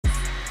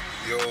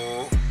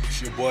Yo,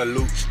 it's your boy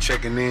Luke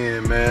checking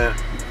in, man.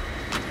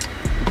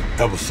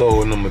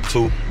 Episode number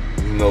 2. You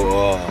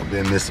know, I've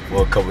been missing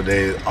for a couple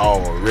days.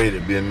 Already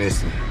been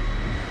missing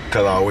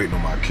because I was waiting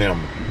on my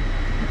camera.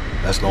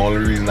 That's the only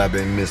reason I've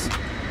been missing.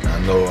 I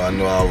know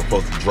I was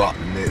supposed to drop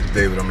the next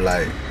day, but I'm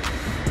like,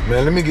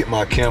 man, let me get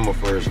my camera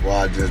first before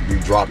I just be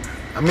dropping.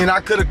 I mean, I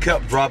could have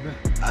kept dropping.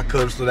 I could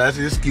have, so that's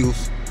the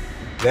excuse.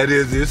 That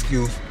is the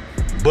excuse.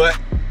 But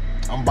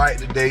I'm back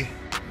today.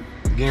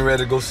 Getting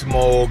ready to go see my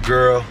old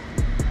girl.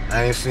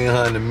 I ain't seen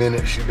her in a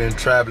minute. She been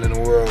traveling the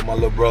world with my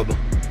little brother.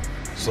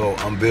 So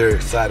I'm very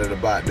excited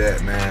about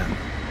that, man.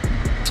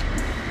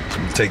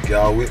 I'm gonna take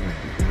y'all with me,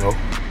 you know,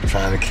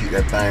 trying to keep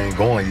that thing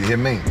going, you hear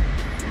me?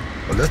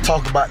 But let's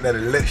talk about that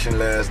election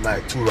last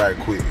night too right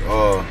quick.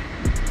 Don't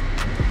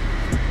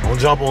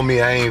jump on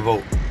me, I ain't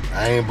vote.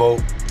 I ain't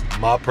vote,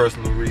 my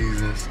personal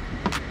reasons,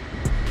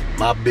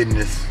 my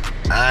business.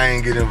 I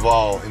ain't get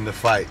involved in the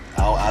fight.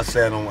 I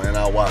sat on and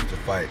I watched the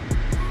fight.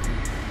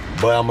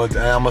 But I'm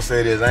gonna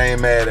say this, I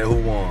ain't mad at who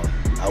won.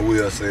 I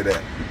will say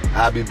that.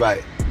 I'll be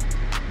back.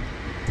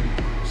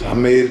 So I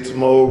made it to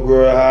my old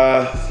girl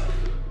house.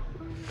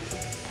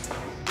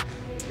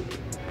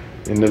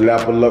 In the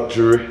lap of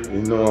luxury,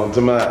 you know what I'm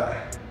talking about?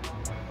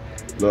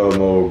 Love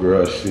my old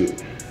girl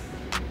shit.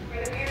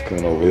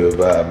 Coming over here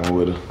vibing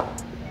with her.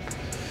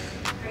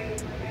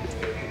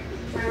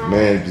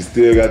 Man, if you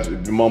still got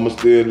your mama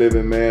still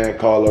living, man,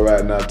 call her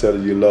right now, tell her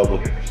you love her.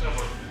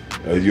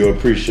 You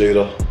appreciate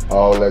her,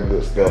 all that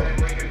good stuff.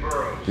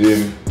 You hear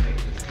me?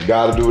 You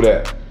gotta do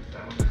that.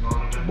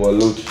 Boy,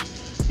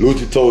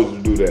 Lucci told you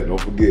to do that, don't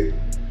forget.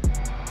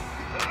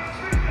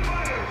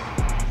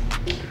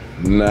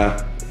 Now,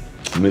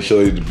 let me show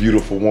you the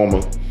beautiful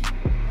woman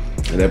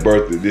and that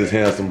birthday, this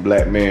handsome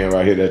black man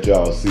right here that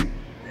y'all see.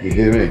 You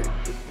hear me?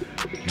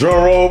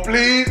 Drum roll,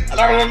 please.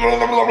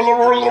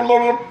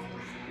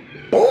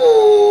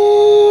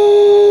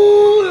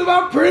 Ooh, that's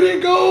my pretty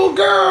gold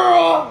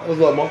girl.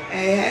 What's up, Mom?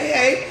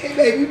 Hey,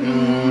 baby.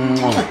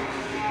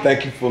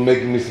 Thank you for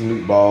making me some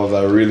meatballs.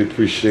 I really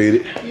appreciate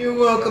it. You're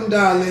welcome,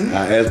 darling.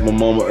 I asked my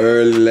mama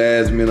early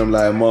last minute. I'm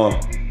like, Mom,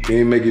 can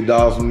you make your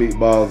dog some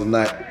meatballs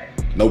tonight?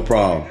 No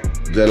problem.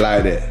 Just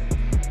like that.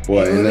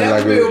 Boy, ain't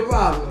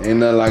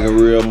nothing like a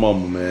real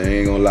mama, man. I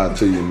ain't gonna lie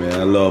to you, man.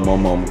 I love my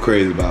mama.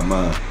 Crazy about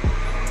mine.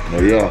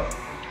 But yeah,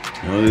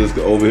 I'm just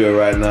over here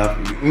right now.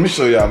 Let me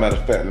show y'all, matter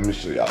of fact, let me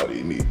show y'all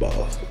these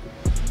meatballs.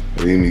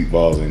 These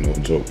meatballs ain't no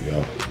joke,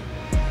 y'all.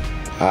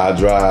 I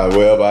drive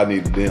wherever I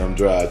need to damn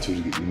drive to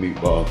get the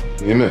meatballs.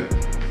 You hear me?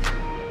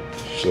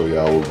 Show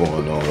y'all what's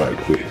going on right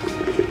quick.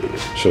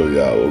 Show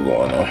y'all what's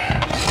going on.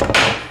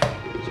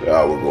 Show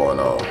y'all what's going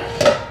on.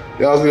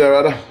 Y'all see that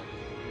right there?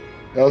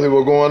 Y'all see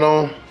what's going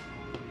on?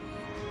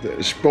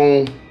 That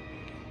spoon.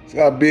 See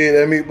how big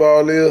that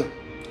meatball is?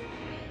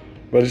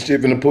 But this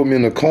shit finna put me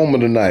in a coma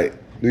tonight.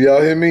 Do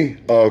y'all hear me?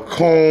 A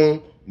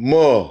coma.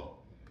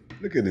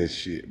 Look at this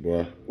shit,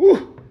 boy.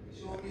 Woo.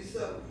 Show me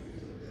something.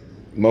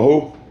 My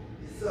who?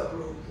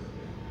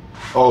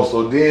 Oh,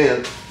 so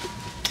then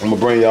I'm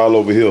gonna bring y'all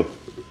over here.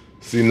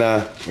 See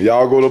now, when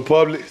y'all go to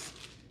Publix,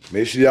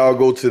 make sure y'all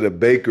go to the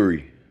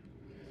bakery.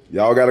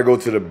 Y'all gotta go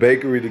to the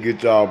bakery to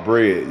get y'all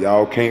bread.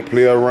 Y'all can't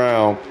play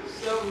around.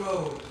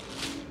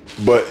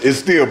 But it's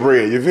still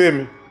bread, you feel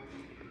me?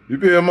 You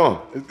feel me, Mom?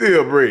 It's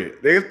still bread.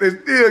 They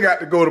still got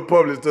to go to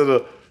Publix to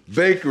the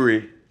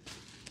bakery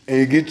and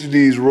you get you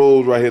these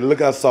rolls right here.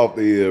 Look how soft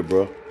they is,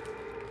 bro.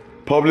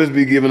 Publix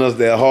be giving us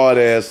that hard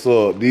ass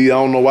sub. These, I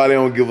don't know why they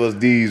don't give us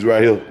these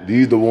right here.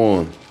 These the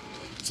ones.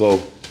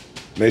 So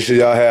make sure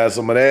y'all have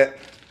some of that.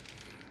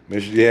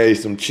 Make sure you have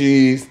some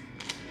cheese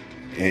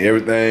and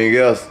everything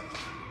else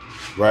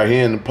right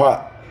here in the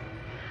pot.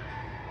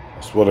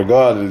 I swear to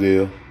God it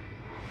is.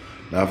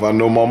 Now if I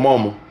know my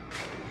mama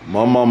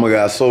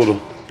got soda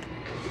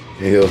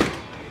in here.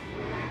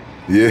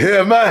 You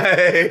hear me?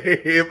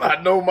 If I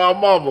know my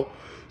mama.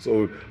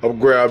 So I'm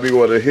grab me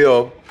one of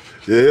here.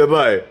 You hear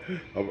me?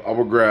 I'm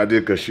gonna grab this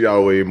because she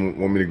always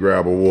want me to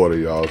grab a water,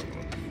 y'all.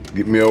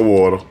 Get me a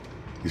water.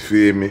 You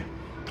feel me?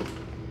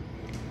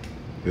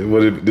 This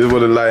what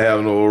it like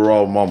having a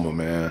raw mama,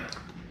 man.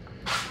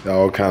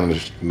 All kind of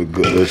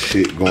good little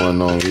shit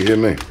going on. You hear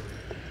me?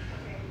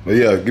 But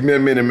yeah, give me a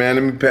minute, man.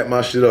 Let me pack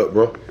my shit up,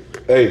 bro.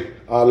 Hey,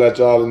 I'll let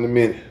y'all in a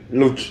minute.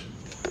 Lucci.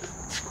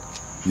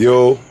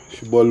 Yo,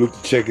 it's your boy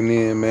Lucci checking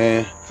in,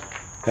 man.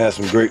 Had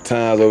some great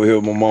times over here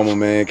with my mama,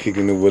 man.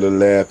 Kicking it with a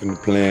laugh and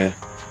playing.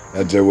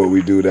 That's just what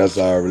we do. That's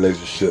our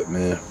relationship,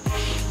 man.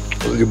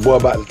 So your boy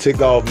about to take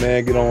off,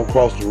 man. Get on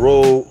across the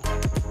road.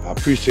 I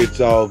appreciate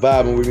y'all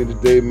vibing with me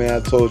today, man.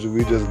 I told you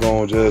we just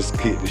gonna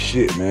kick the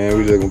shit, man.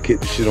 We just gonna kick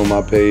the shit on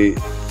my page,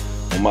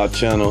 on my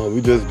channel. We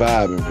just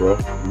vibing, bro.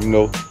 You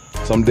know,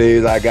 some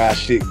days I got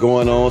shit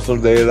going on, some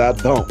days I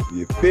don't.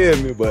 You feel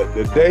me? But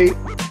today,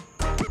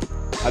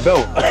 I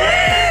don't.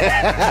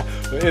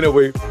 But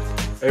anyway,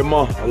 hey,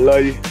 Mom, I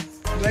love you.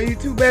 Love you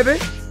too, baby.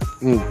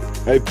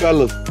 Hey,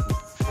 fellas.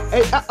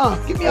 Hey,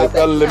 give me out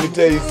that. Let me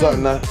tell you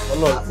something now.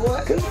 Hold on.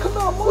 Boy, come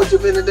on, what you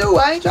finna do?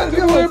 I ain't trying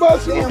to worry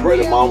about some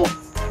pretty mama.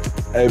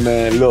 Hey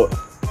man, look.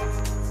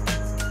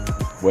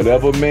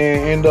 whatever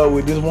man end up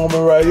with this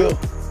woman right here,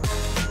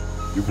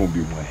 you gonna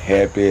be one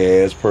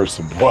happy ass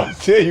person, boy. I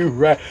tell you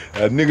right.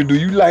 Nigga, do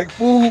you like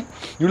food?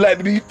 You like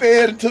to be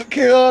fed and took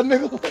care of,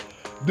 nigga?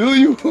 Do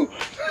you?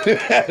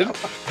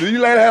 Do you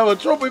like to have a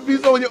trophy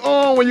piece on your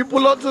arm when you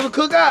pull up to the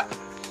cookout?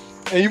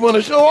 And you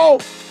wanna show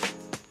off?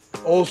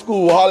 Old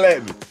school, holla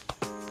at me.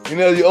 You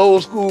know, your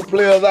old school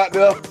players out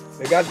there,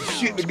 they got the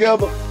shit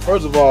together.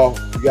 First of all,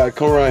 you gotta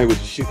come around here with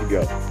your shit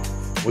together.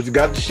 Once you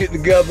got the shit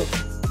together,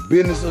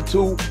 business or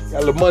two,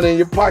 got a little money in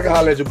your pocket,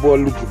 holla at your boy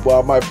Lucas, boy.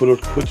 I might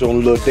put you on a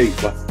little date,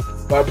 boy.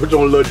 Might put you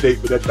on a little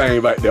date with that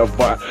thing right there,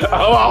 boy.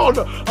 I don't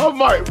know. I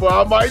might, boy.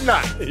 I might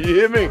not. You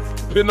hear me?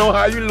 Depending on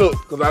how you look,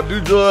 because I do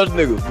judge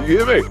niggas. You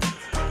hear me?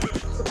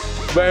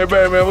 Bang,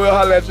 bang, man. We'll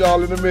holla at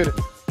y'all in a minute.